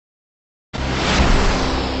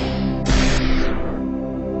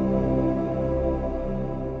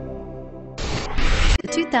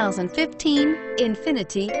2015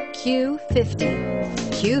 Infiniti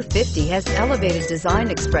Q50. Q50 has elevated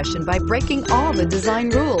design expression by breaking all the design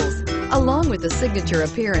rules. Along with the signature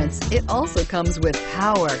appearance, it also comes with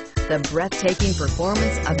power. The breathtaking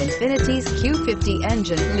performance of Infiniti's Q50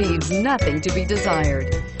 engine leaves nothing to be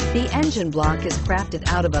desired. The engine block is crafted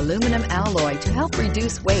out of aluminum alloy to help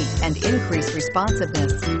reduce weight and increase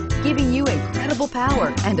responsiveness, giving you incredible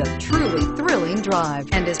power and a truly thrilling drive,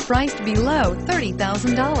 and is priced below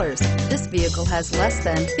 $30,000. This vehicle has less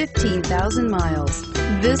than 15,000 miles.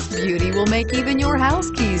 This beauty will make even your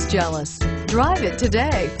house keys jealous. Drive it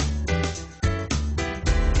today.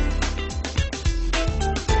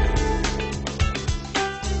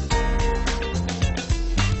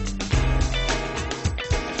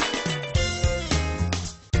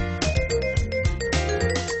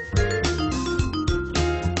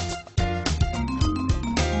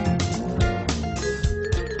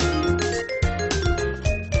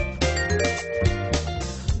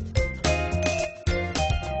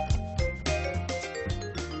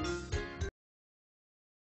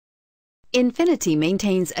 Infiniti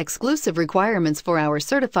maintains exclusive requirements for our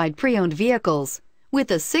certified pre-owned vehicles. With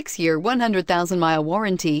a 6-year, 100,000-mile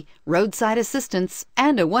warranty, roadside assistance,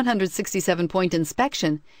 and a 167-point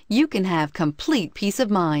inspection, you can have complete peace of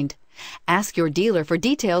mind. Ask your dealer for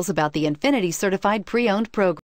details about the Infiniti Certified Pre-Owned program.